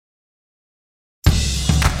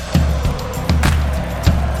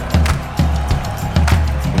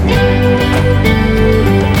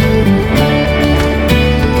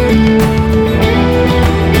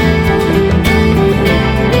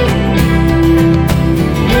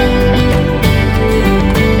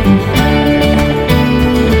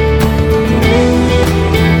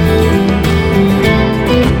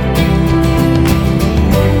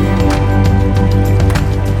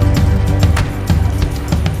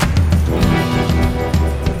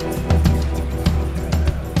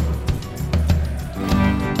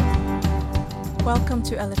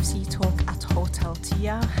Welcome to LFC Talk at Hotel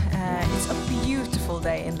Tia. It's a beautiful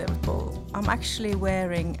day in Liverpool. I'm actually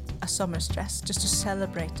wearing a summer dress just to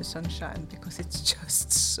celebrate the sunshine because it's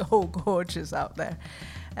just so gorgeous out there.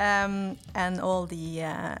 And all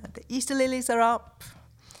the Easter lilies are up.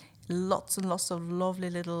 Lots and lots of lovely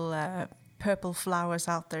little purple flowers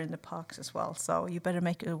out there in the parks as well. So you better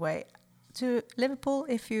make your way to Liverpool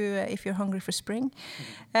if you're hungry for spring.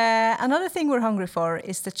 Another thing we're hungry for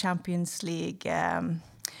is the Champions League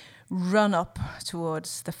run up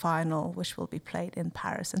towards the final, which will be played in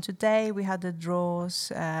Paris. And today we had the draws.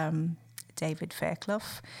 David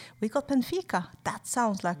Fairclough. We got Benfica. That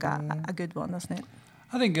sounds like a good one, doesn't it?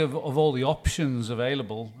 I think of all the options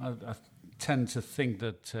available, I tend to think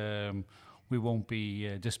that we won't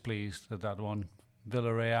be displeased at that one.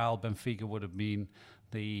 Villarreal, Benfica would have been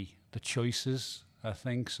the choices, I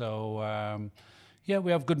think. So,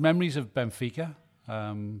 we have good memories of Benfica.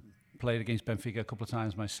 Played against Benfica a couple of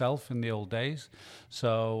times myself in the old days.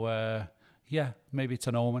 So, maybe it's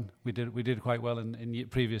an omen. We did quite well in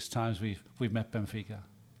previous times we've met Benfica.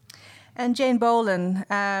 And Jane Boland,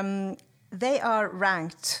 they are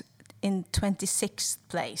ranked in 26th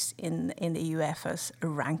place in the UEFA's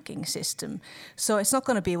ranking system. So it's not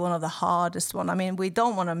going to be one of the hardest ones. I mean, we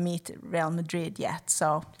don't want to meet Real Madrid yet,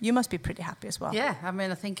 so you must be pretty happy as well. Yeah, I mean,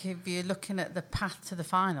 I think if you're looking at the path to the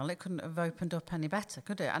final, it couldn't have opened up any better,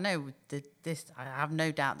 could it? I know I have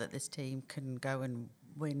no doubt that this team can go and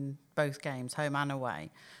win both games, home and away.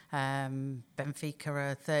 Benfica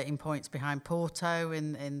are 13 points behind Porto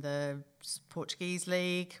in the Portuguese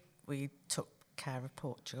league. We took care of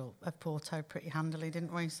Porto pretty handily,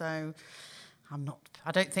 didn't we? So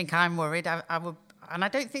I don't think I'm worried. I would, and I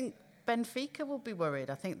don't think Benfica will be worried.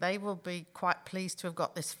 I think they will be quite pleased to have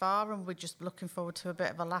got this far, and we're just looking forward to a bit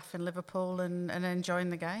of a laugh in Liverpool and enjoying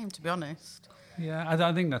the game, to be honest. Yeah,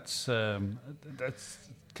 I think that's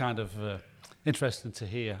kind of interesting to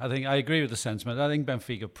hear. I agree with the sentiment. I think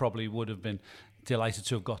Benfica probably would have been delighted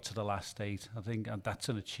to have got to the last 8. I think that's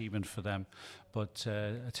an achievement for them. But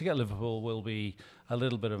to get Liverpool will be a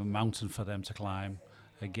little bit of a mountain for them to climb.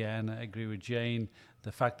 Again, I agree with Jane.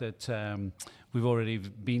 The fact that we've already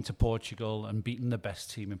been to Portugal and beaten the best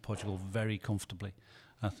team in Portugal very comfortably.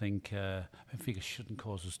 I think Benfica shouldn't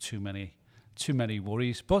cause us too many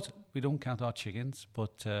worries. But we don't count our chickens.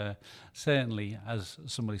 But certainly, as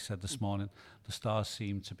somebody said this morning, the stars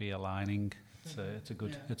seem to be aligning. It's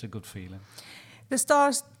a good feeling. The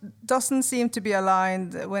stars doesn't seem to be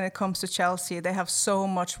aligned when it comes to Chelsea. They have so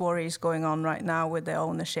much worries going on right now with the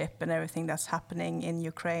ownership and everything that's happening in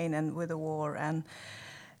Ukraine and with the war. And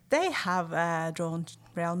they have drawn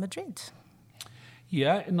Real Madrid.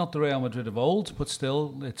 Yeah, not the Real Madrid of old, but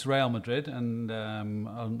still, it's Real Madrid, and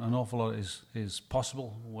an awful lot is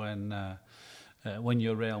possible when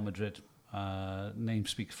you're Real Madrid. Name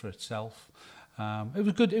speaks for itself.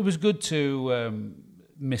 It was good to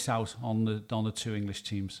miss out on the 2 English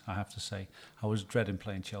teams, I have to say. I was dreading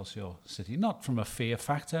playing Chelsea or City, not from a fear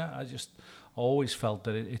factor. I just always felt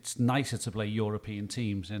that it's nicer to play European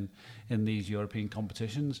teams in these European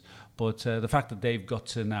competitions. But the fact that they've got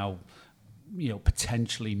to now,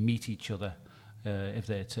 potentially meet each other if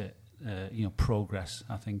they're to, progress,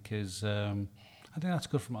 I think that's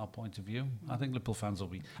good from our point of view. I think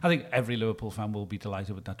every Liverpool fan will be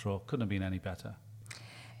delighted with that draw. Couldn't have been any better.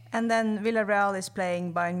 And then Villarreal is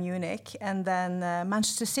playing Bayern Munich, and then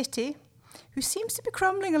Manchester City, who seems to be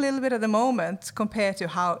crumbling a little bit at the moment compared to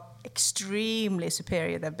how extremely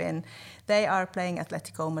superior they've been. They are playing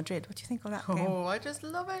Atletico Madrid. What do you think of that game? Oh, I just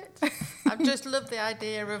love it. I just love the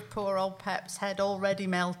idea of poor old Pep's head already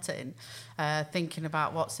melting, thinking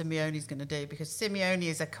about what Simeone's going to do, because Simeone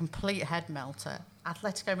is a complete head melter.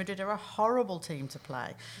 Atletico Madrid are a horrible team to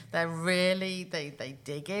play. They're really, they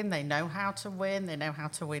dig in, they know how to win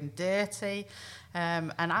dirty.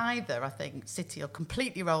 And either, I think, City will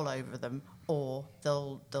completely roll over them, or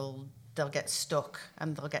they'll get stuck,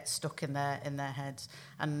 and they'll get stuck in their heads.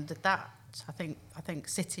 And that, I think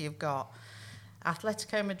City have got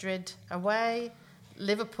Atletico Madrid away,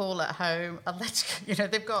 Liverpool at home.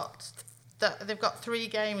 Atletico, they've got 3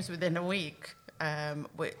 games within a week,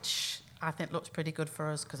 which I think looks pretty good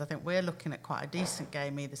for us, because I think we're looking at quite a decent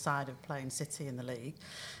game either side of playing City in the league,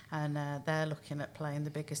 and they're looking at playing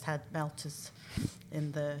the biggest head melters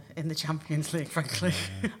in the Champions League, frankly.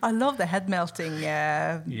 I love the head melting.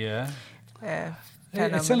 It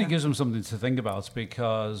certainly gives them something to think about,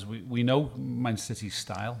 because we know Man City's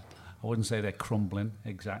style. I wouldn't say they're crumbling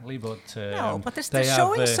exactly, but no, but they're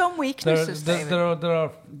showing some weaknesses. There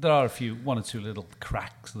are one or two little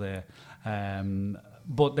cracks there.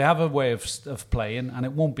 But they have a way of playing, and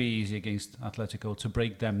it won't be easy against Atletico to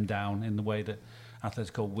break them down in the way that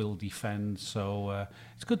Atletico will defend. So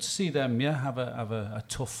it's good to see them, have a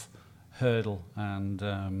tough hurdle, and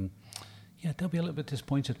they'll be a little bit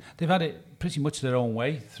disappointed. They've had it pretty much their own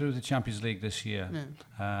way through the Champions League this year.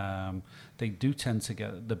 They do tend to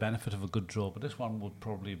get the benefit of a good draw, but this one would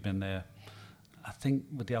probably have been there. I think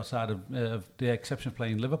with the outside of the exception of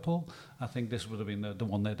playing Liverpool, I think this would have been the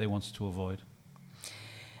one that they wanted to avoid.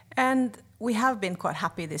 And we have been quite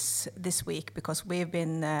happy this week because we've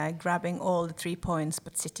been grabbing all the 3 points,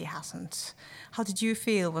 but City hasn't. How did you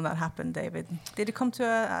feel when that happened, David? Did it come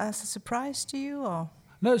as a surprise to you, or?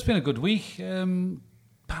 No, it's been a good week.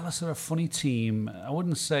 Palace are a funny team. I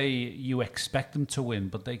wouldn't say you expect them to win,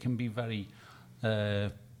 but they can be very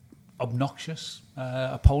obnoxious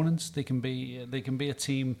opponents. They can be a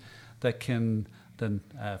team that can then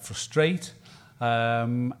frustrate.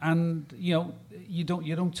 And you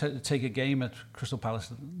don't take a game at Crystal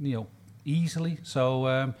Palace easily.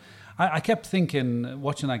 So I kept thinking,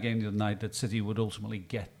 watching that game the other night, that City would ultimately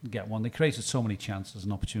get one. They created so many chances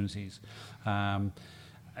and opportunities.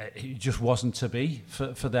 It just wasn't to be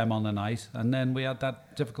for them on the night. And then we had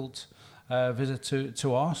that difficult visit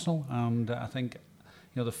to Arsenal, and I think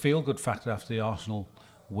the feel-good factor after the Arsenal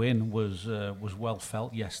win was well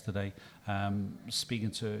felt yesterday. Speaking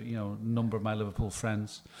to a number of my Liverpool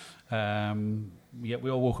friends, we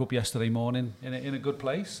all woke up yesterday morning in a good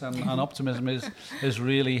place, and optimism is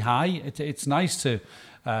really high. It's nice to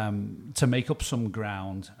make up some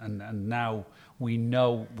ground, and now we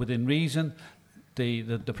know within reason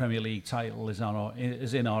the Premier League title is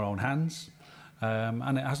in our own hands,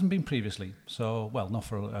 and it hasn't been previously. So not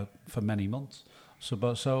for many months. It's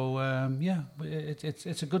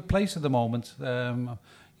a good place at the moment. A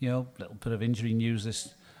little bit of injury news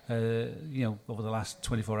this, over the last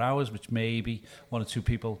 24 hours, which maybe one or two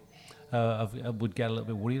people would get a little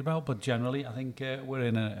bit worried about. But generally, I think we're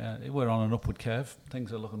on an upward curve.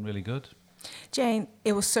 Things are looking really good. Jane,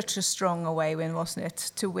 it was such a strong away win, wasn't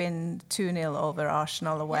it, to win 2-0 over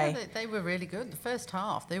Arsenal away? Yeah, they were really good. The first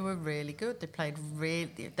half, they were really good. They played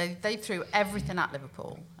they threw everything at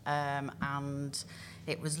Liverpool, and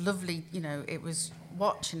it was lovely. It was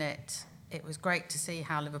watching it. It was great to see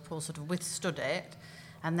how Liverpool sort of withstood it,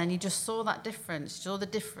 and then you just saw that difference. You saw the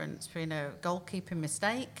difference between a goalkeeping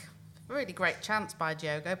mistake. Really great chance by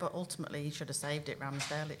Diogo, but ultimately he should have saved it,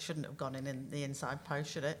 Ramsdale. It shouldn't have gone in the inside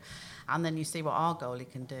post, should it? And then you see what our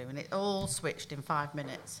goalie can do, and it all switched in 5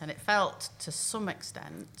 minutes. And it felt, to some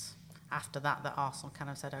extent, after that Arsenal kind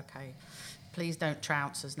of said, "Okay, please don't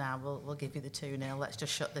trounce us now. We'll give you the 2-0. Let's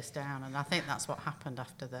just shut this down." And I think that's what happened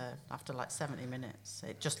after like 70 minutes.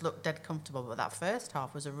 It just looked dead comfortable. But that first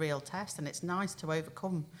half was a real test, and it's nice to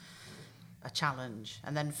overcome a challenge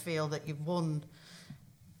and then feel that you've won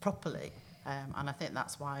properly, and I think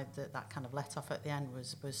that's why that kind of let off at the end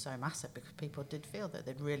was so massive, because people did feel that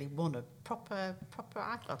they'd really won a proper.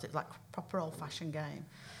 I felt it like proper old-fashioned game.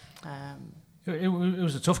 It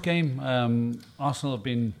was a tough game. Arsenal have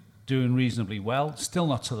been doing reasonably well, still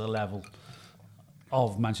not to the level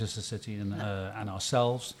of Manchester City and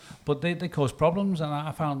ourselves, but they caused problems, and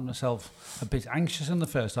I found myself a bit anxious in the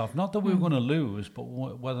first half. Not that we were going to lose, but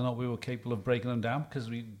whether or not we were capable of breaking them down, because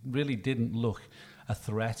we really didn't look a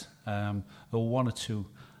threat. There were one or two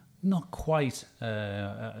not quite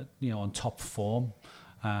on top form.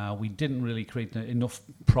 We didn't really create enough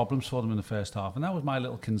problems for them in the first half, and that was my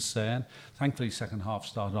little concern. Thankfully, second half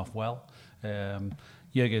started off well.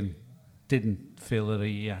 Jürgen didn't feel that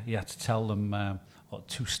he had to tell them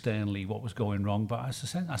too sternly what was going wrong, but I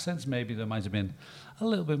sense maybe there might have been a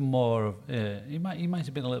little bit more of he might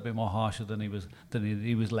have been a little bit more harsher than he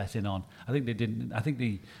was letting on. I think they didn't. I think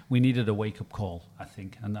we needed a wake up call. I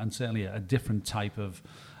think, and certainly a different type of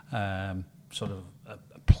sort of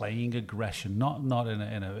playing aggression, not in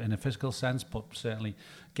a physical sense, but certainly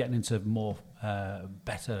getting into more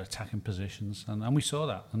better attacking positions, and we saw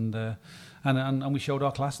that, and we showed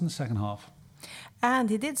our class in the second half.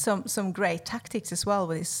 And he did some great tactics as well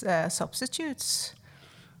with his substitutes.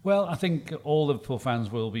 Well, I think all Liverpool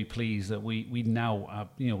fans will be pleased that we now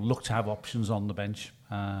look to have options on the bench.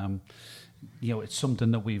 It's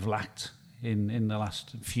something that we've lacked in the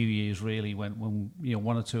last few years, really, when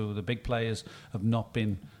one or two of the big players have not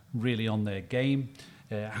been really on their game.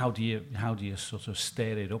 How do you sort of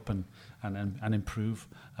stir it up and improve?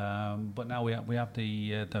 But now we have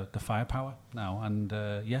the firepower now, and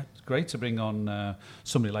it's great to bring on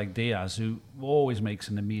somebody like Diaz, who always makes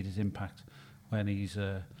an immediate impact when he's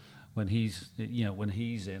in,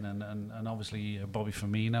 and obviously Bobby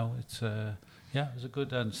Firmino. Yeah, it was a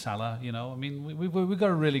good, and Salah, you know, I mean, we got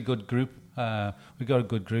a really good group. We got a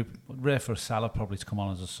good group. Rare for Salah probably to come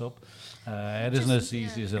on as a sub. It isn't as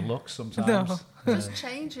easy as it looks sometimes. No. Just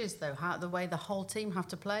changes though the way the whole team have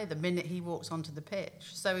to play the minute he walks onto the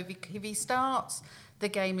pitch. So if he starts, the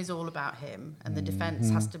game is all about him, and the defence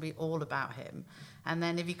has to be all about him. And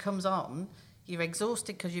then if he comes on, you're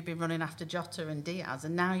exhausted because you've been running after Jota and Diaz,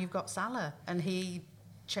 and now you've got Salah, and he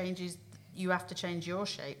changes. You have to change your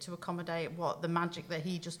shape to accommodate the magic that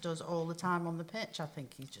he just does all the time on the pitch. I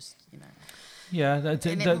think he's just, you know. Yeah,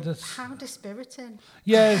 that's how dispiriting.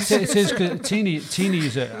 Yeah, it is.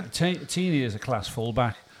 Teeny is a class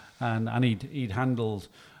fullback, and he'd handled,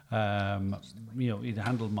 he'd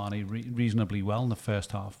handled Mane reasonably well in the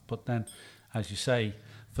first half. But then, as you say,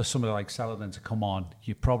 for somebody like Salah then to come on,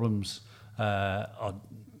 your problems are,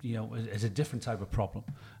 is a different type of problem.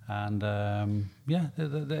 And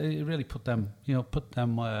it really put them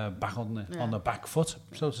back on the back foot,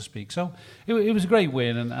 so to speak. So it was a great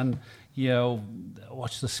win, and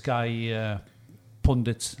watch the Sky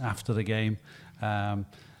pundits after the game. I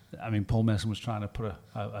mean, Paul Mason was trying to put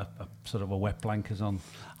a sort of a wet blanket on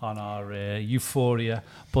our euphoria,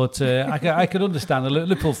 but I could understand the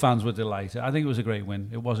Liverpool fans were delighted. I think it was a great win.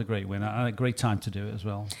 It was a great win, and a great time to do it as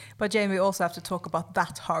well. But Jane, we also have to talk about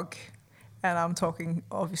that hug. And I'm talking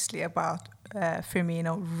obviously about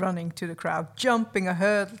Firmino running to the crowd, jumping a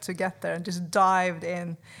hurdle to get there and just dived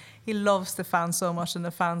in. He loves the fans so much, and the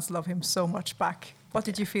fans love him so much back. What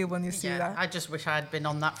did you feel when you see that? I just wish I had been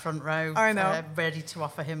on that front row. I know. Ready to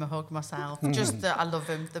offer him a hug myself. I love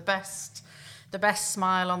him. The best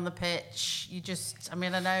smile on the pitch. I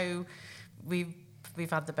know we've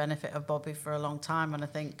had the benefit of Bobby for a long time, and I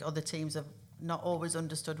think other teams have not always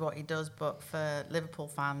understood what he does, but for Liverpool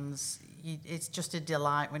fans, it's just a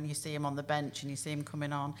delight when you see him on the bench and you see him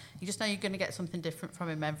coming on. You just know you're going to get something different from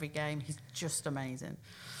him every game. He's just amazing.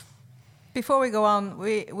 Before we go on,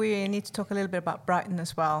 we need to talk a little bit about Brighton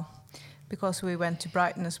as well, because we went to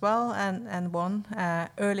Brighton as well and won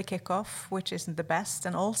early kickoff, which isn't the best.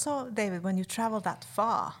 And also, David, when you travel that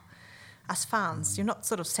far, as fans, you're not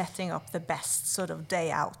sort of setting up the best sort of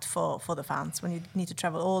day out for the fans when you need to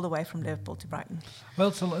travel all the way from Liverpool to Brighton. Well,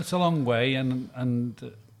 it's a long way,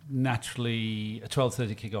 and naturally a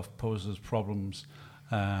 12:30 kickoff poses problems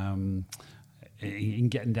in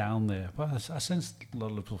getting down there. But I sensed a lot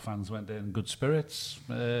of Liverpool fans went there in good spirits.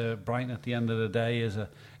 Brighton at the end of the day is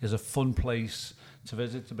a fun place to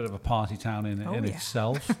visit. It's a bit of a party town in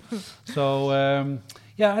itself. So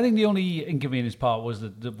I think the only inconvenience part was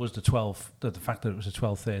the fact that it was a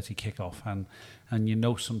 12:30 kickoff,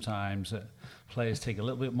 and sometimes that players take a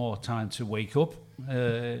little bit more time to wake up,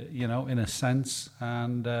 in a sense,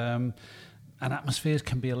 and atmospheres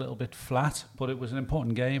can be a little bit flat. But it was an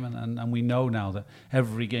important game, and we know now that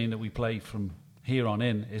every game that we play from here on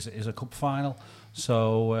in is a cup final.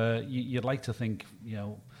 So you'd like to think,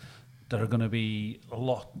 there are going to be a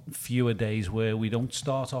lot fewer days where we don't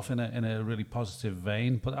start off in a really positive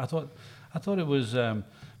vein. But I thought it was,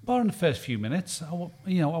 barring the first few minutes, I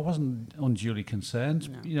wasn't unduly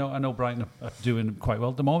concerned. No. I know Brighton are doing quite well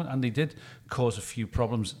at the moment, and they did cause a few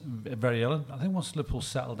problems very early. I think once Liverpool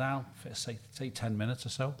settled down, for say 10 minutes or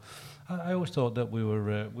so, I always thought that we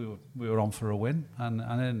were on for a win, and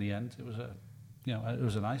in the end, it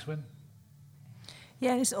was a nice win.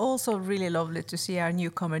 Yeah, it's also really lovely to see our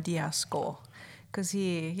newcomer Diaz score, because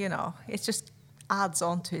he, it just adds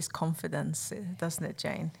on to his confidence, doesn't it,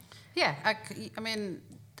 Jane? Yeah, I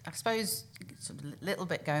suppose a little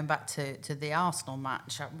bit going back to the Arsenal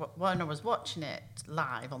match. When I was watching it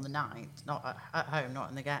live on the night, not at home, not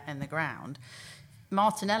in the ground,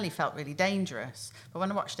 Martinelli felt really dangerous. But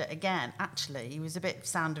when I watched it again, actually, he was a bit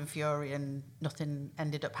sound and fury, and nothing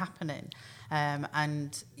ended up happening.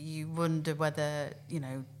 And you wonder whether,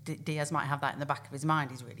 Diaz might have that in the back of his mind.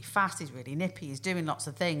 He's really fast, he's really nippy, he's doing lots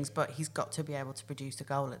of things, but he's got to be able to produce a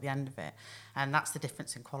goal at the end of it. And that's the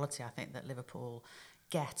difference in quality, I think, that Liverpool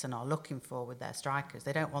get and are looking for with their strikers.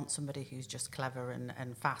 They don't want somebody who's just clever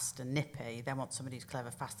and fast and nippy. They want somebody who's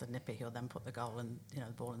clever, fast and nippy who'll then put the goal and the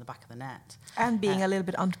ball in the back of the net. And being a little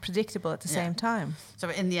bit unpredictable at the same time. So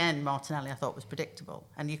in the end, Martinelli I thought was predictable,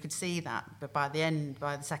 and you could see that. But by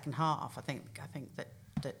the second half, I think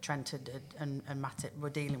that Trent and Matip were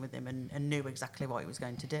dealing with him and knew exactly what he was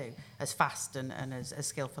going to do, as fast and as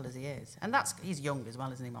skillful as he is. And he's young as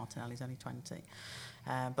well, isn't he, Martinelli? He's only 20.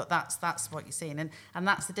 But that's what you're seeing, and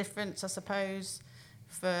that's the difference, I suppose,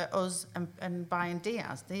 for us and buying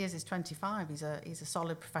Diaz. Diaz is 25. He's a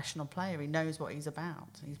solid professional player. He knows what he's about.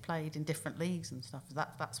 He's played in different leagues and stuff.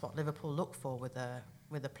 That's what Liverpool look for with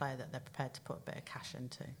a player that they're prepared to put a bit of cash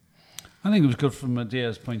into. I think it was good from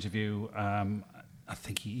Adair's point of view. I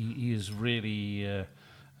think he is really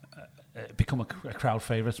become a crowd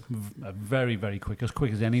favourite very, very quick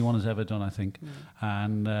as anyone has ever done, I think.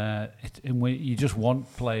 And you just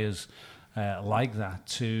want players like that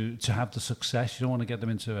to have the success. You don't want to get them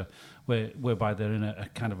into whereby they're in a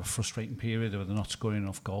kind of a frustrating period where they're not scoring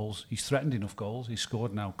enough goals. He's threatened enough goals. He's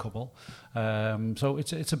scored now a couple. So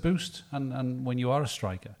it's a boost. And when you are a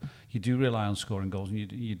striker, you do rely on scoring goals,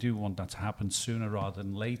 and you do want that to happen sooner rather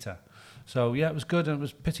than later. So yeah, it was good, and it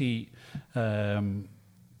was pity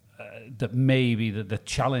that maybe the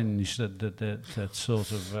challenge that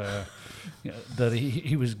sort of that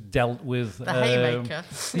he was dealt with. The haymaker.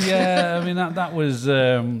 Yeah, I mean that was.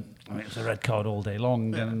 I mean, it was a red card all day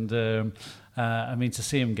long, and I mean to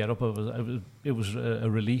see him get up, it was a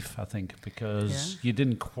relief, I think, because you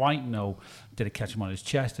didn't quite know, did it catch him on his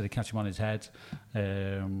chest, did it catch him on his head?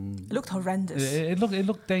 It looked horrendous. It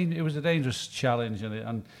looked it was a dangerous challenge,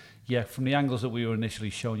 and yeah, from the angles that we were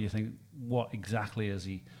initially shown, you think, what exactly has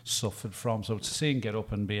he suffered from? So to see him get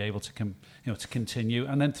up and be able to to continue,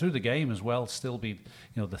 and then through the game as well, still be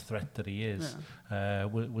the threat that he is,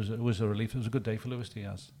 was a relief. It was a good day for Lewis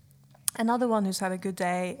Diaz. Another one who's had a good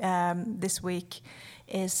day this week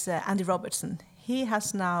is Andy Robertson. He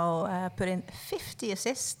has now put in 50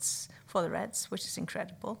 assists for the Reds, which is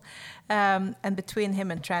incredible. And between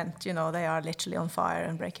him and Trent, they are literally on fire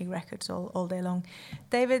and breaking records all day long.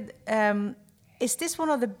 David, is this one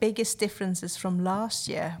of the biggest differences from last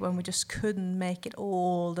year, when we just couldn't make it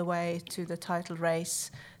all the way to the title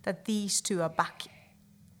race, that these two are back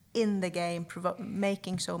in the game,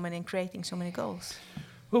 making so many and creating so many goals?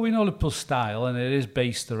 Well, we know Liverpool's style, and it is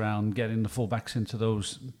based around getting the full-backs into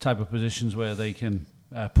those type of positions where they can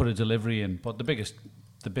put a delivery in. But the biggest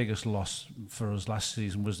loss for us last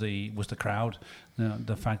season was the crowd.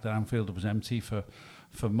 The fact that Anfield was empty for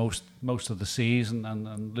most of the season,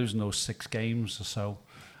 and losing those 6 games or so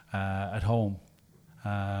at home.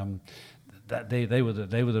 That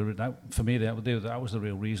was the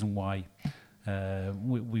real reason why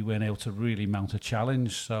we weren't able to really mount a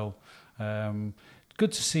challenge. So.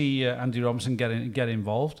 Good to see Andy Robertson get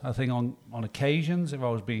involved. I think on occasions, if I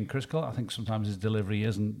was being critical, I think sometimes his delivery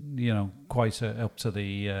isn't quite up to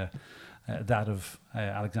the that of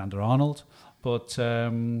Alexander-Arnold. But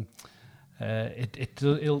he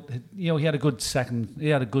had a good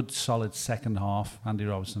solid second half, Andy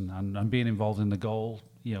Robertson, and being involved in the goal,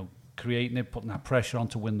 creating it, putting that pressure on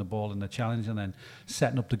to win the ball in the challenge, and then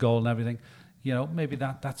setting up the goal and everything. Maybe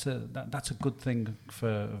that's a good thing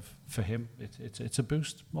for him. It's a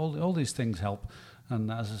boost. All these things help,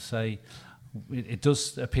 and as I say, it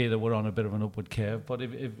does appear that we're on a bit of an upward curve. But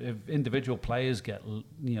if individual players get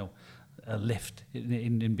a lift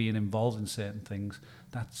in being involved in certain things,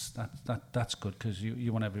 that's good, because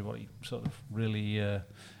you want everybody sort of really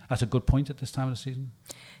at a good point at this time of the season.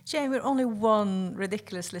 Jane, we're only one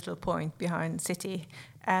ridiculous little point behind City,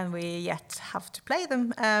 and we yet have to play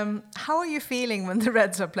them. How are you feeling when the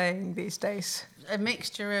Reds are playing these days? A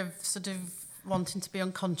mixture of sort of wanting to be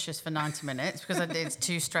unconscious for 90 minutes because it's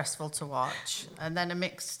too stressful to watch, and then a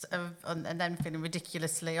mix of, and then feeling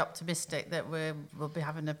ridiculously optimistic that we'll be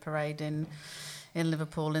having a parade in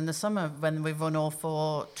Liverpool in the summer when we've won all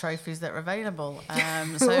 4 trophies that are available.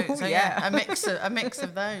 So yeah, a mix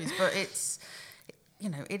of those. But it's.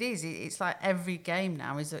 It's like every game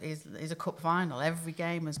now is a cup final. Every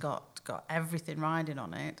game has got everything riding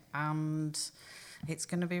on it, and it's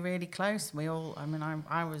going to be really close.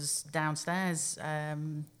 I was downstairs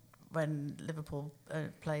when Liverpool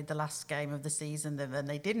played the last game of the season, and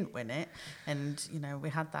they didn't win it. And we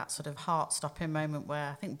had that sort of heart-stopping moment where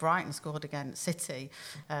I think Brighton scored against City,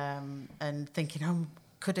 and thinking, oh,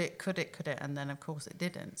 could it? And then of course it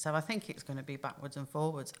didn't. So I think it's going to be backwards and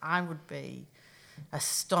forwards. I would be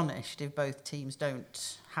astonished if both teams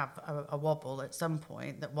don't have a wobble at some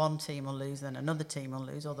point, that one team will lose, then another team will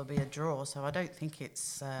lose, or there'll be a draw. So I don't think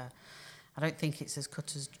it's as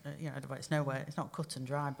cut as it's not cut and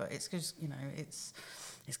dry, but it's just it's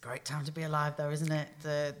a great time to be alive, though, isn't it?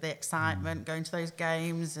 The excitement, going to those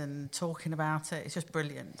games and talking about it, it's just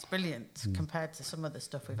brilliant. It's brilliant compared to some of the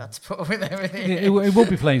stuff we've had to put up with everything. It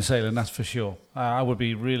won't be plain sailing, that's for sure. I would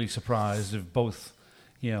be really surprised if both.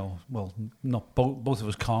 Not both of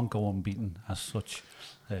us can't go unbeaten as such,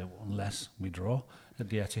 unless we draw at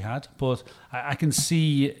the Etihad. But I can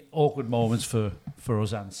see awkward moments for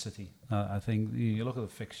us and City. I think you look at the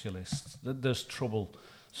fixture list. There's trouble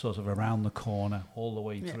sort of around the corner all the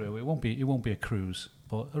way through. It won't be a cruise,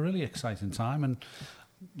 but a really exciting time. And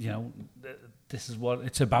this is what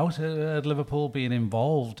it's about at Liverpool, being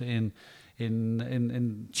involved in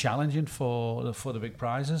in challenging for the big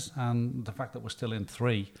prizes, and the fact that we're still in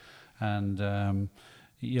 3 and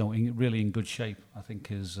really in good shape, I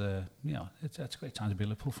think is it's a great time to be a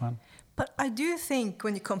Liverpool fan. But I do think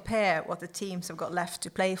when you compare what the teams have got left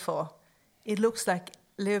to play for, it looks like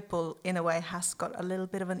Liverpool in a way has got a little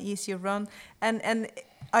bit of an easier run, and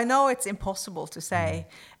I know it's impossible to say,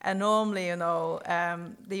 and normally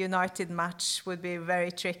the United match would be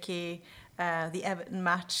very tricky, the Everton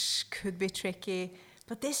match could be tricky,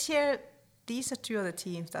 but this year these are 2 other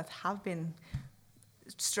teams that have been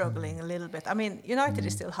struggling a little bit. I mean, United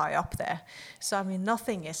is still high up there, so I mean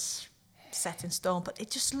nothing is set in stone, but it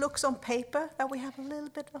just looks on paper that we have a little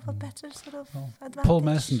bit of a better sort of advantage. Paul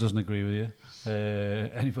Merson doesn't agree with you.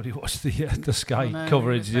 Anybody watched the Sky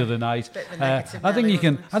coverage the other night? I think you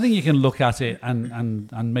can look at it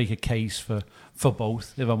and make a case for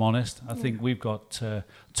both. If I'm honest, I think we've got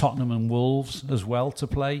Tottenham and Wolves as well to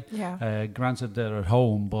play. Yeah. Granted, they're at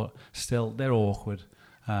home, but still they're awkward.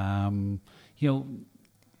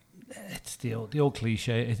 It's the old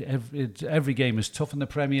cliche. Every game is tough in the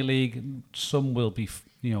Premier League. Some will be,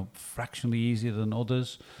 fractionally easier than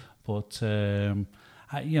others, but I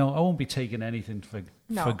won't be taking anything for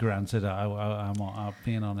granted. I'm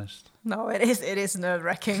being honest. No, it is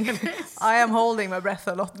nerve-wracking. I am holding my breath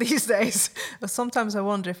a lot these days. Sometimes I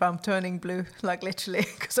wonder if I'm turning blue, like literally,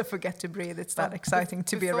 because I forget to breathe. It's that exciting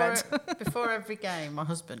to be a red. Before every game, my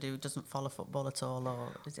husband, who doesn't follow football at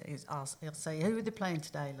all, he'll say, "Who are they playing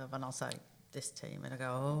today, love?" And I'll say, "This team," and I go,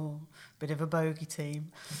 "Oh, bit of a bogey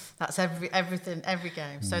team." That's every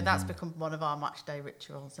game. So that's become one of our match day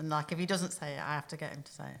rituals. And like, if he doesn't say it, I have to get him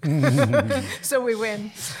to say it. So we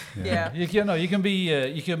win. Yeah. You can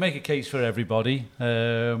make a case for everybody.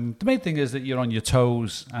 The main thing is that you're on your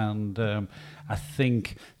toes, and I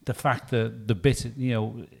think the fact that the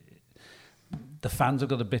fans have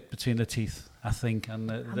got a bit between the teeth. I think,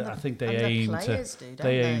 I think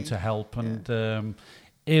they aim to help, and.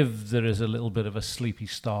 If there is a little bit of a sleepy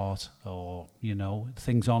start, or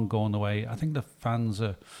things aren't going the way, I think the fans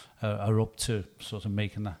are up to sort of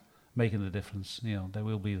making the difference. They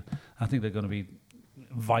will be. I think they're going to be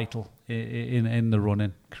vital in the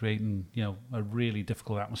running, creating a really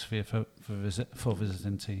difficult atmosphere for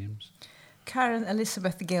visiting teams. Karen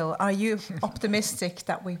Elizabeth Gill, are you optimistic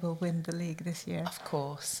that we will win the league this year? Of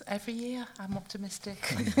course. Every year I'm optimistic.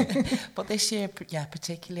 But this year,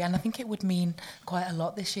 particularly. And I think it would mean quite a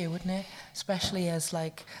lot this year, wouldn't it? Especially as,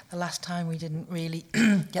 like, the last time we didn't really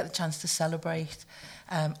get the chance to celebrate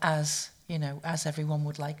as everyone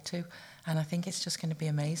would like to. And I think it's just going to be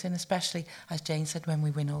amazing, especially, as Jane said, when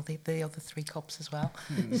we win all the other 3 cups as well.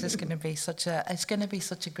 It's just going to be such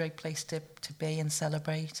a great place to be and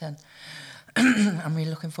celebrate, and I'm really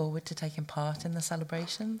looking forward to taking part in the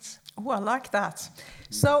celebrations. Oh, I like that.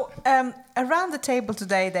 So around the table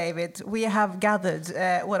today, David, we have gathered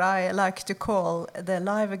what I like to call the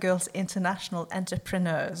Livergirls International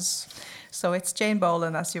Entrepreneurs. So it's Jane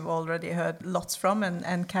Boland, as you've already heard lots from,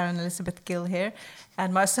 and Karen Elizabeth Gill here,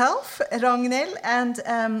 and myself, Ragnhild,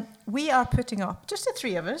 and we are putting up, just the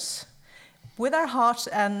 3 of us, with our heart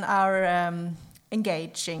and our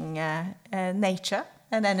engaging nature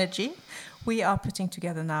and energy. We are putting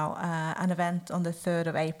together now an event on the 3rd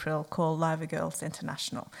of April called Livergirls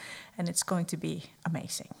International, and it's going to be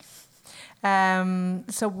amazing.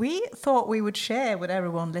 So we thought we would share with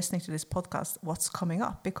everyone listening to this podcast what's coming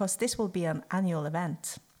up, because this will be an annual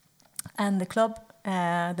event. And the club,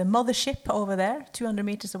 the mothership over there, 200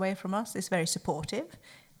 meters away from us, is very supportive.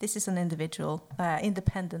 This is an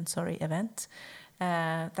independent event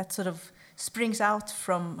that sort of springs out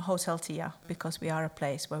from Hotel Tia, because we are a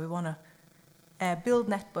place where we want to build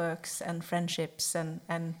networks and friendships and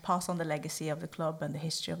pass on the legacy of the club and the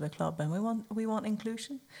history of the club, and we want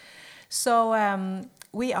inclusion. So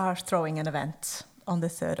we are throwing an event on the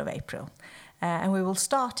 3rd of April, and we will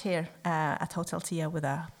start here at Hotel Tia with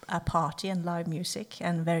a party and live music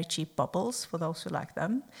and very cheap bubbles for those who like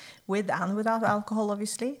them, with and without alcohol,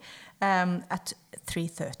 obviously, at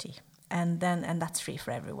 3:30. And that's free for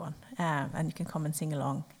everyone, and you can come and sing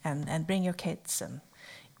along and bring your kids, and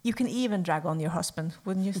you can even drag on your husband,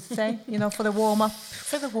 wouldn't you say? For the warm up.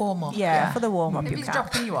 For the warm up, for the warm up. If he's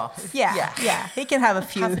dropping you off, yeah, he can have a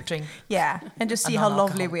few, have a drink, and just see how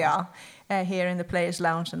lovely we are here in the Players'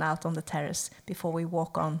 Lounge and out on the terrace before we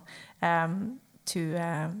walk on to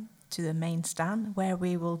the main stand, where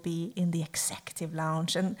we will be in the Executive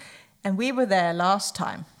Lounge, and we were there last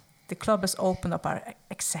time. The club has opened up our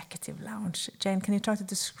Executive Lounge. Jane, can you try to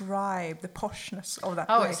describe the poshness of that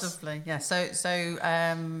place? Oh, it's lovely. Yeah. So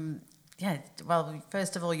Yeah, well,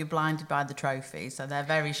 first of all, you're blinded by the trophies, so they're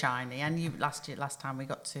very shiny. And last time we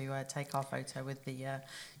got to take our photo with the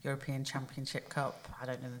European Championship Cup. I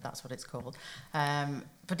don't know that that's what it's called,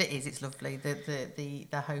 but it is. It's lovely.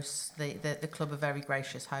 The hosts, the club are very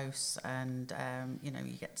gracious hosts, and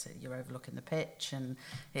you're overlooking the pitch, and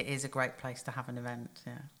it is a great place to have an event.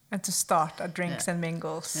 Yeah, and to start our drinks and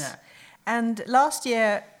mingles. Yeah, and last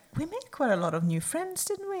year we made quite a lot of new friends,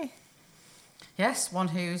 didn't we? Yes, one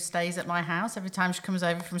who stays at my house every time she comes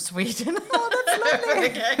over from Sweden. Oh, that's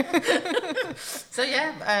lovely. So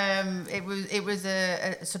yeah, it was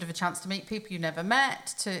a sort of a chance to meet people you never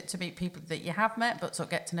met, to meet people that you have met, but sort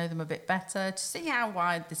of get to know them a bit better, to see how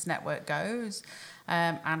wide this network goes,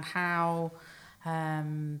 and how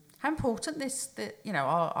important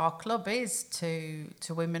our club is to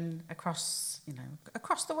women across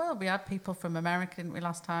the world. We had people from America, didn't we,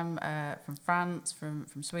 last time, from France, from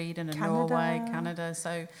Sweden and Norway, Canada.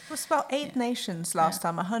 So it was about 8 nations last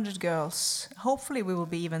time, 100 girls. Hopefully we will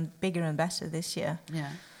be even bigger and better this year. Yeah.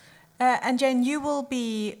 And Jane, you will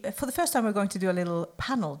be, for the first time we're going to do a little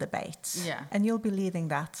panel debate. Yeah. And you'll be leading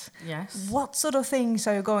that. Yes. What sort of things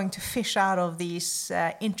are you going to fish out of these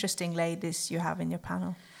interesting ladies you have in your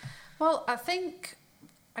panel? Well,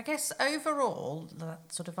 I guess overall,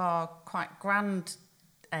 sort of our quite grand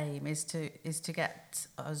aim is to get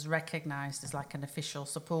us recognised as like an official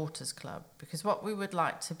supporters club, because what we would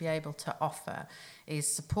like to be able to offer is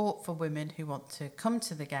support for women who want to come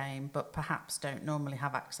to the game but perhaps don't normally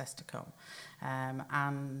have access to come,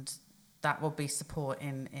 and that will be support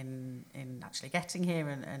in actually getting here,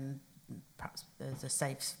 and perhaps there's a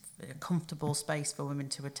safe, comfortable space for women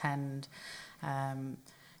to attend,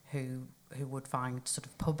 who would find sort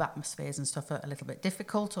of pub atmospheres and stuff a little bit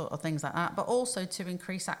difficult, or things like that, but also to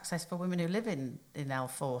increase access for women who live in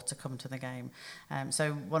L4 to come to the game.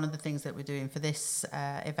 So one of the things that we're doing for this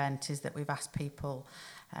event is that we've asked people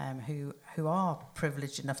who are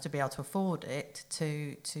privileged enough to be able to afford it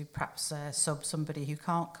to perhaps sub somebody who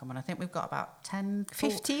can't come, and I think we've got about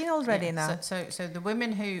 15 already now. So the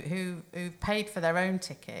women who've paid for their own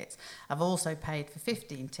tickets have also paid for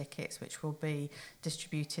 15 tickets, which will be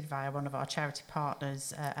distributed via one of our charity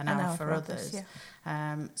partners, an hour for others. Yeah.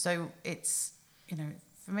 So it's,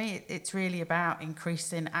 for me, it's really about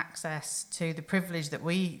increasing access to the privilege that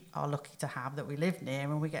we are lucky to have, that we live near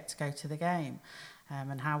and we get to go to the game.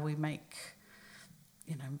 And how we make,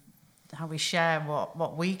 how we share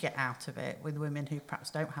what we get out of it with women who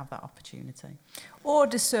perhaps don't have that opportunity. Or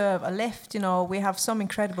deserve a lift. We have some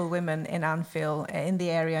incredible women in Anfield, in the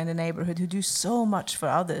area, in the neighbourhood, who do so much for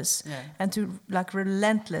others, and to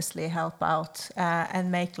relentlessly help out and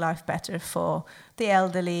make life better for the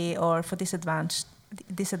elderly or for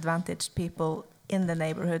disadvantaged people in the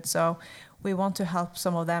neighbourhood. So we want to help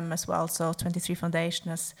some of them as well. So 23 Foundation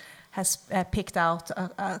has picked out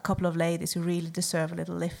a couple of ladies who really deserve a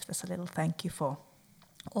little lift as a little thank you for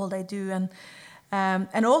all they do.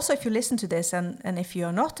 And also, if you listen to this, and if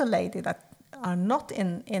you're not a lady that are not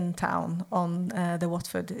in town on the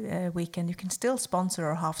Watford weekend, you can still sponsor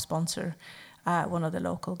or half sponsor one of the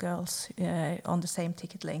local girls on the same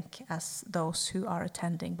ticket link as those who are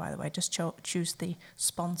attending, by the way. Just choose the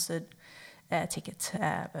sponsored ticket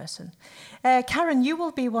person. Karen, you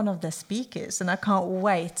will be one of the speakers, and I can't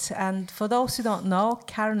wait. And for those who don't know,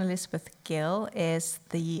 Karen Elizabeth Gill is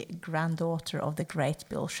the granddaughter of the great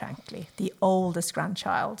Bill Shankly, the oldest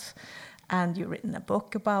grandchild. And you've written a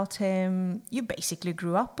book about him. You basically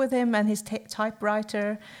grew up with him and his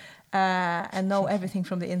typewriter, and know everything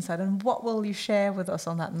from the inside. And what will you share with us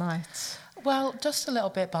on that night? Well, just a little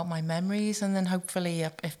bit about my memories, and then hopefully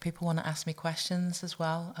if people want to ask me questions as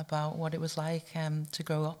well about what it was like to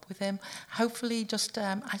grow up with him. Hopefully just,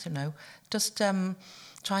 try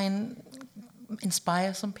and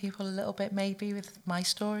inspire some people a little bit maybe with my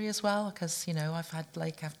story as well, because,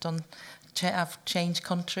 I've changed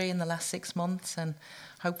country in the last 6 months, and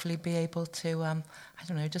hopefully be able to,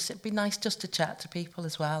 it'd be nice just to chat to people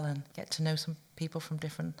as well and get to know some people from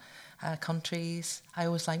different countries. I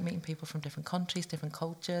always like meeting people from different countries, different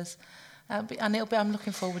cultures, and I'm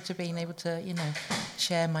looking forward to being able to,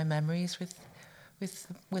 share my memories with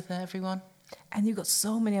everyone. And you've got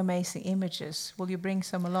so many amazing images. Will you bring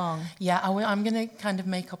some along? Yeah, I'm going to kind of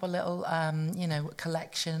make up a little,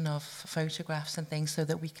 collection of photographs and things so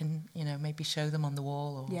that we can, maybe show them on the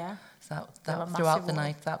wall or that throughout the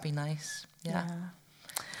night. That'd be nice. Yeah.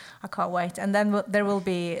 I can't wait. And then there will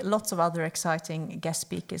be lots of other exciting guest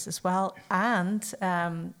speakers as well. And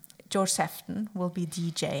George Sefton will be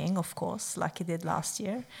DJing, of course, like he did last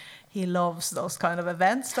year. He loves those kind of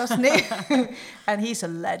events, doesn't he? And he's a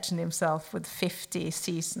legend himself with 50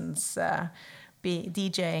 seasons be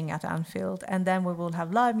DJing at Anfield, and then we will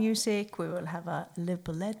have live music. We will have a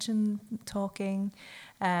Liverpool legend talking,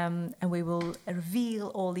 and we will reveal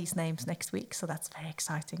all these names next week. So that's very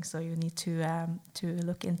exciting. So you need to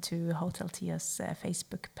look into Hotel Tia's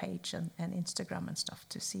Facebook page and Instagram and stuff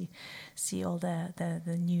to see all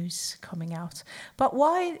the news coming out. But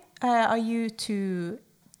why are you two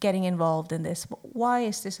getting involved in this? Why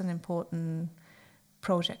is this an important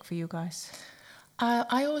project for you guys?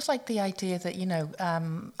 I always like the idea that,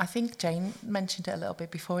 I think Jane mentioned it a little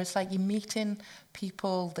bit before. It's like you're meeting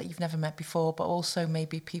people that you've never met before, but also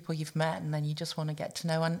maybe people you've met and then you just want to get to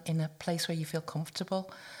know, and in a place where you feel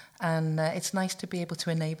comfortable. And it's nice to be able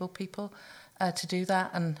to enable people to do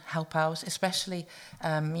that and help out, especially,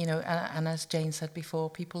 and as Jane said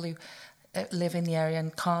before, people who live in the area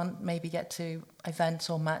and can't maybe get to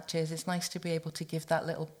events or matches. It's nice to be able to give that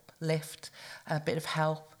little lift, a bit of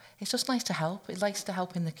help. It's just nice to help. It likes to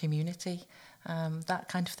help in the community. That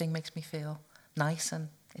kind of thing makes me feel nice and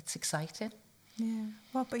it's exciting. Yeah.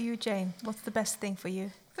 What about you, Jane? What's the best thing for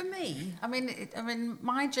you? For me, I mean,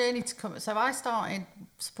 my journey to come. So I started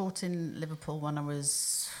supporting Liverpool when I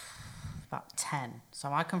was about 10.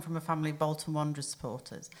 So I come from a family of Bolton Wanderers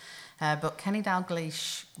supporters. But Kenny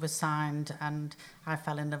Dalglish was signed and I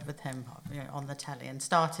fell in love with him on the telly and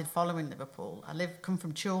started following Liverpool. I come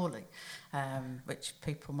from Chorley, which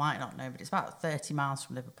people might not know, but it's about 30 miles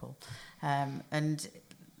from Liverpool. And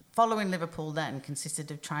following Liverpool then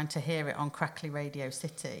consisted of trying to hear it on crackly Radio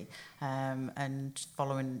City and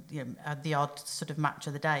following the odd sort of match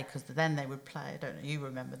of the day, because then they would play, I don't know, you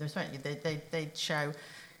remember, they'd show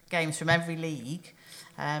games from every league,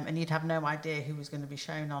 and you'd have no idea who was going to be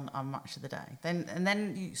shown on Match of the Day.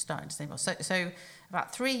 Then you started to think, well, so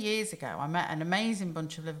about 3 years ago, I met an amazing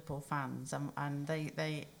bunch of Liverpool fans, and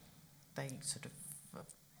they sort of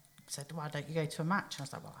said, why don't you go to a match? And I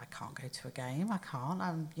was like, well, I can't go to a game. I can't.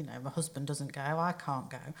 My husband doesn't go. I can't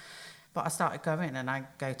go. But I started going, and I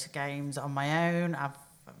go to games on my own. I've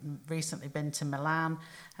recently been to Milan.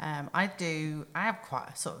 I have quite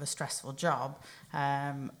a sort of a stressful job,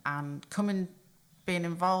 and being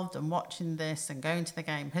involved and watching this and going to the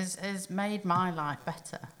game has made my life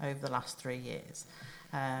better over the last 3 years.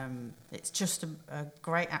 It's just a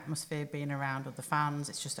great atmosphere being around with the fans.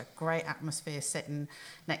 It's just a great atmosphere sitting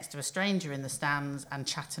next to a stranger in the stands and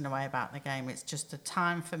chatting away about the game. It's just a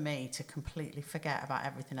time for me to completely forget about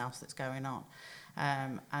everything else that's going on.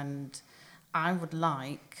 And I would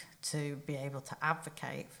like to be able to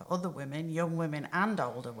advocate for other women, young women and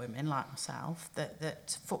older women like myself,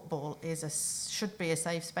 that football should be a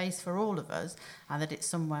safe space for all of us, and that it's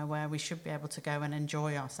somewhere where we should be able to go and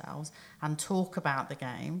enjoy ourselves and talk about the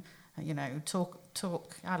game.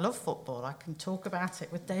 Talk. I love football. I can talk about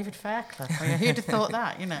it with David Fairclough. Who'd have thought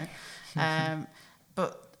that,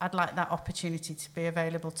 But I'd like that opportunity to be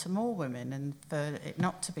available to more women, and for it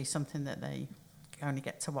not to be something that they only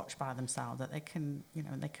get to watch by themselves, that they can,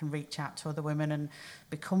 they can reach out to other women and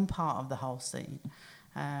become part of the whole scene.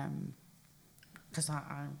 Because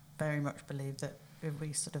I very much believe that if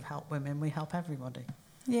we sort of help women, we help everybody.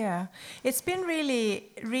 Yeah, it's been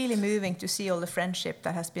really, really moving to see all the friendship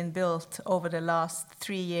that has been built over the last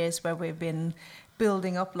 3 years where we've been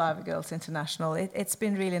building up Livergirls International. It's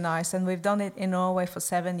been really nice, and we've done it in Norway for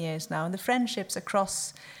 7 years now, and the friendships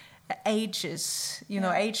across ages,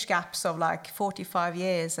 age gaps of like 45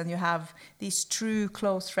 years, and you have these true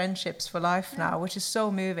close friendships for life now, which is so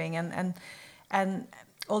moving, and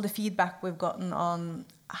all the feedback we've gotten on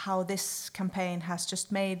how this campaign has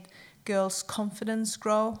just made girls' confidence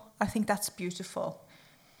grow. I think that's beautiful,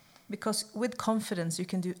 because with confidence you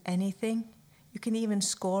can do anything. You can even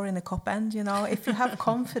score in the cup end, if you have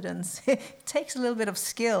confidence. It takes a little bit of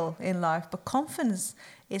skill in life, but confidence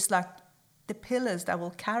is like the pillars that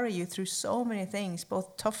will carry you through so many things,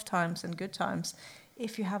 both tough times and good times.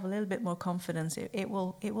 If you have a little bit more confidence, it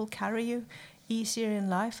will carry you easier in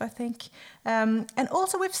life, I think. And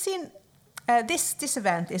also we've seen this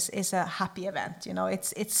event is a happy event.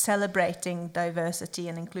 It's celebrating diversity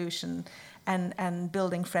and inclusion and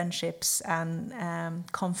building friendships and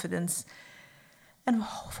confidence, and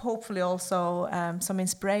hopefully also some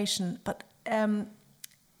inspiration. But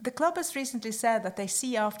the club has recently said that they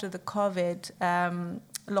see after the COVID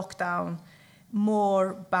lockdown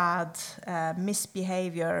more bad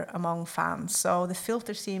misbehavior among fans. So the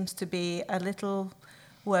filter seems to be a little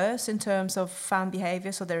worse in terms of fan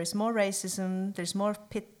behavior. So there is more racism, there's more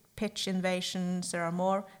pitch invasions, there are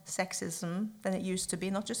more sexism than it used to be,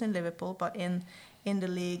 not just in Liverpool, but in the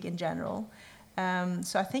league in general.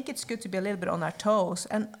 So I think it's good to be a little bit on our toes.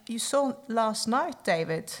 And you saw last night,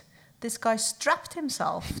 David, this guy strapped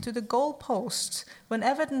himself to the goal post when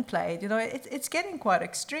Everton played. You know, it's getting quite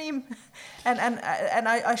extreme, and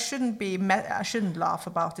I shouldn't laugh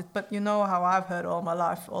about it. But you know how I've heard all my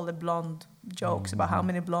life all the blonde jokes about how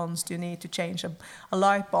many blondes do you need to change a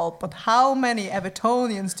light bulb, but how many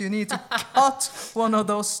Evertonians do you need to cut one of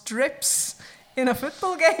those strips in a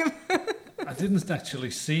football game? I didn't actually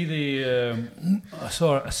see I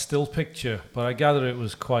saw a still picture, but I gather it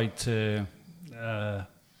was quite. I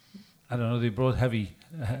don't know. They brought a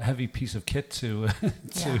heavy piece of kit to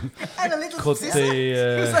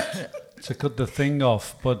cut the thing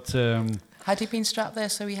off, but. Had he been strapped there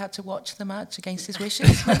so he had to watch the match against his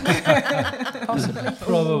wishes? Possibly.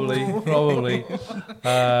 Probably.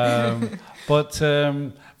 But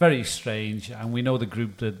very strange, and we know the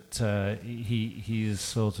group that he is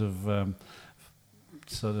sort of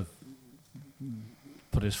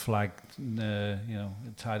put his flag,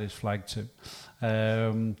 tied his flag to.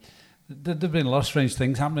 There've been a lot of strange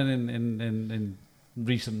things happening in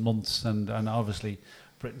recent months, and obviously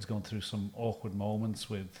Britain's gone through some awkward moments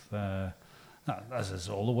with. As is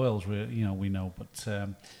all the world, we know, but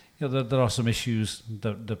there are some issues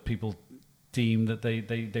that people deem that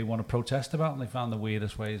they want to protest about, and they found the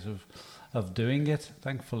weirdest ways of doing it.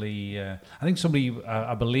 Thankfully, I think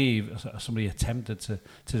I believe somebody attempted to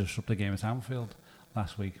disrupt the game at Anfield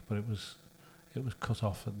last week, but it was cut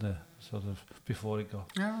off at the sort of before it got.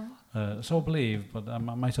 So I believe, but it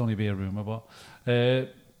might only be a rumour. But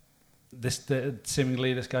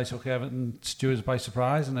seemingly this guy took Everton stewards by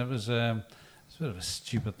surprise, and it was. It's a bit of a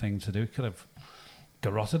stupid thing to do. Could have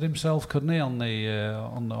garroted himself, couldn't he, on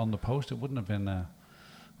the post? It wouldn't have been a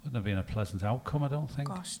pleasant outcome, I don't think.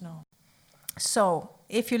 Gosh, no. So,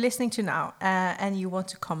 if you're listening to now and you want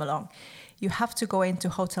to come along, you have to go into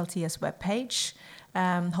Hotel Tia's webpage,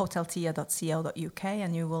 hoteltia.co.uk,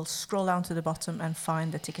 and you will scroll down to the bottom and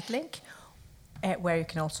find the ticket link, where you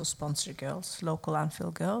can also sponsor girls, local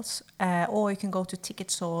Anfield girls, or you can go to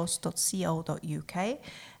ticketsource.co.uk.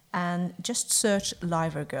 And just search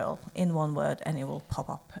Livergirl in one word and it will pop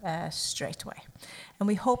up straight away. And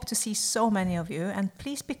we hope to see so many of you, and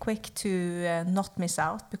please be quick to not miss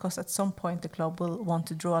out, because at some point the club will want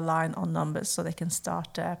to draw a line on numbers so they can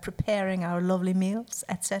start preparing our lovely meals,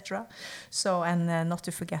 etc. So, and not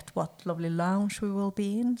to forget what lovely lounge we will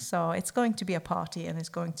be in. So it's going to be a party and it's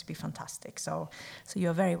going to be fantastic. So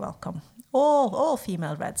you're very welcome. All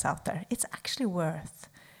female Reds out there. It's actually worth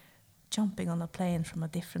jumping on a plane from a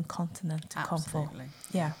different continent to come for.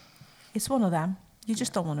 Yeah, it's one of them. You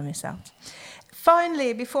just don't want to miss out.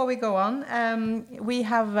 Finally, before we go on, we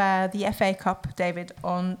have the FA Cup, David,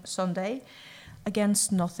 on Sunday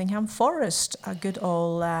against Nottingham Forest, a good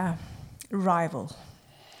old rival.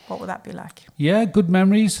 What would that be like? Yeah, good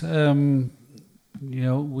memories. We've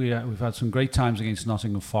had some great times against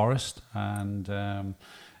Nottingham Forest, and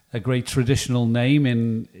a great traditional name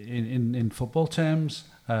in football terms.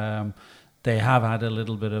 They have had a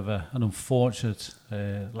little bit of an unfortunate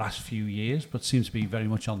last few years, but seems to be very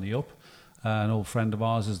much on the up. An old friend of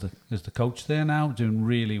ours is the coach there now, doing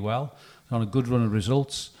really well. They're on a good run of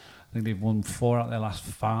results. I think they've won 4 out of their last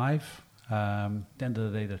 5. At the end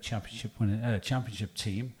of the day, they're a championship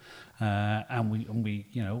team, and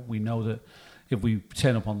we know that if we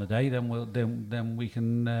turn up on the day, then we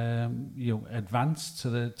can advance to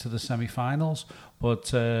the semi-finals.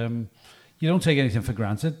 But you don't take anything for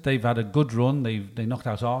granted. They've had a good run. They knocked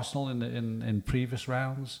out Arsenal in previous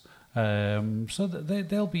rounds. So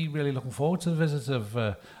they'll be really looking forward to the visit of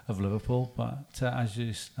Liverpool. But as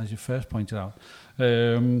you first pointed out,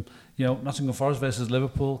 Nottingham Forest versus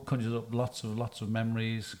Liverpool conjures up lots of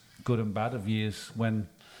memories, good and bad, of years when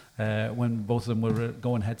both of them were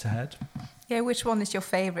going head to head. Yeah, which one is your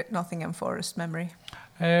favourite Nottingham Forest memory?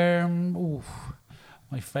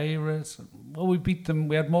 My favourites. Well, we beat them.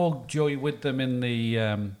 We had more joy with them in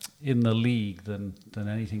the league than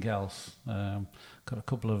anything else. Got a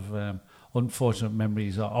couple of unfortunate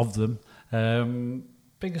memories of them.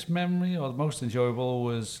 Biggest memory, or the most enjoyable,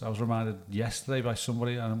 was I was reminded yesterday by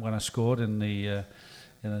somebody when I scored in the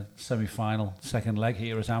semi-final second leg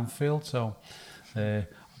here at Anfield. So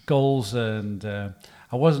goals, and I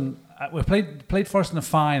wasn't. We played Forest in the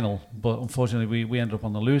final, but unfortunately we ended up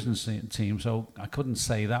on the losing team, so I couldn't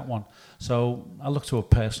say that one. So I looked to a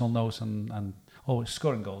personal note, and always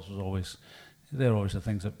scoring goals they're always the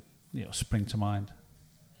things that spring to mind.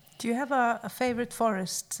 Do you have a favourite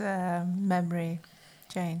Forest memory,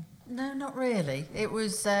 Jane? No, not really. It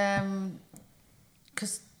was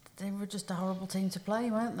because they were just a horrible team to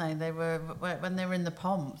play, weren't they? They were, when they were in the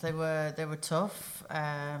pomp, they were tough.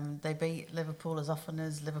 They beat Liverpool as often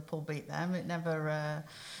as Liverpool beat them. It never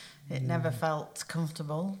It never felt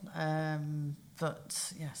comfortable.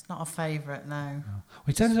 But yeah, it's not a favourite now.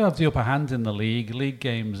 We tend to have the upper hand in the league. League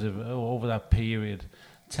games over that period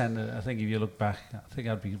I think if you look back, I think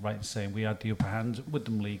I'd be right in saying we had the upper hand with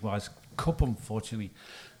them league-wise. Cup, unfortunately,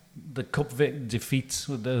 the cup defeats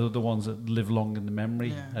were the ones that live long in the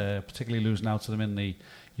memory, particularly losing out to them in the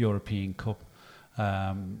European Cup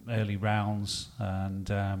early rounds and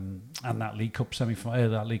that League Cup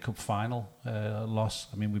that League Cup final loss.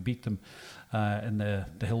 I mean, we beat them in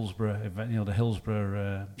the Hillsborough event, the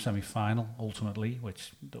Hillsborough semi-final ultimately,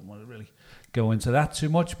 which don't want to really go into that too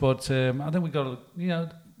much, but I think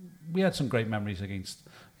we had some great memories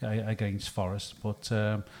against Forest, but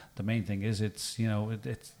the main thing is it's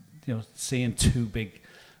seeing two big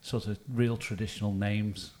sort of real traditional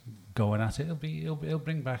names going at it. It'll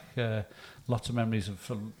bring back lots of memories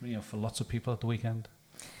for lots of people at the weekend.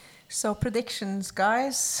 So predictions,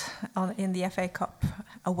 guys, in the FA Cup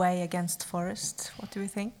away against Forest. What do we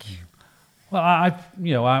think? Well,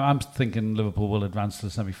 I'm thinking Liverpool will advance to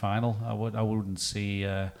the semi-final. I wouldn't see.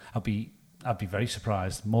 I'd be very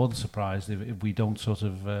surprised, more than surprised, if we don't sort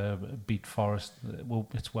of beat Forest.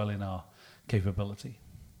 It's well in our capability.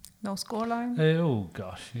 No scoreline. Oh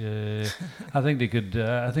gosh, I think they could.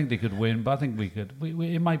 I think they could win, but I think we could.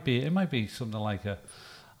 It might be something like a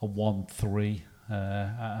 1-3.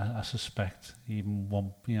 I suspect even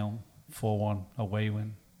 4-1 away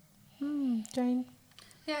win. Jane.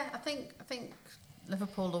 Yeah, I think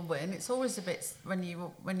Liverpool will win. It's always a bit when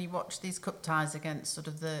you watch these cup ties against sort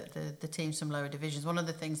of the teams from lower divisions. One of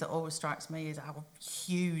the things that always strikes me is how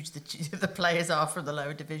huge the players are from the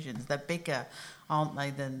lower divisions. They're bigger, aren't they,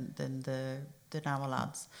 than the our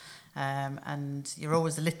lads. And you're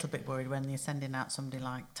always a little bit worried when you're sending out somebody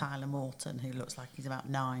like Tyler Morton, who looks like he's about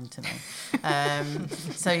 9 to me.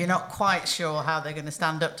 So you're not quite sure how they're going to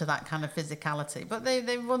stand up to that kind of physicality. But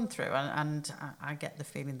they run through, and I get the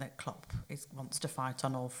feeling that Klopp wants to fight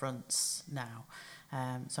on all fronts now.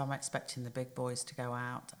 So I'm expecting the big boys to go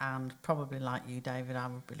out. And probably like you, David, I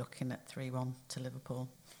would be looking at 3-1 to Liverpool.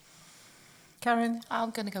 Karen?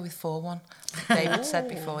 I'm going to go with 4-1. David said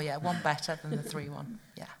before, one better than the 3-1.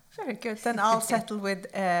 Yeah. Very good. Then I'll settle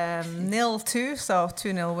with 0-2, so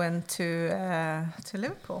 2-0 win to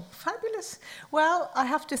Liverpool. Fabulous. Well, I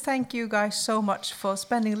have to thank you guys so much for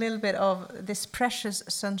spending a little bit of this precious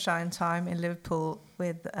sunshine time in Liverpool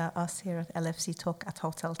with us here at LFC Talk at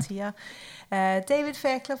Hotel Tia. David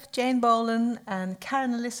Fairclough, Jane Boland, and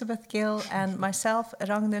Karen Elizabeth Gill, and myself,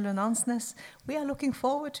 Ragnhild Lund Ansnes. We are looking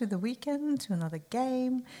forward to the weekend, to another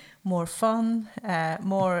game, more fun,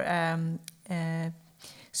 more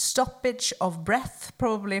stoppage of breath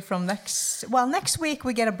probably from next week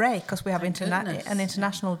we get a break because we have an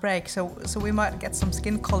international break, so we might get some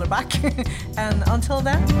skin color back. And until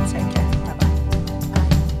then, take care.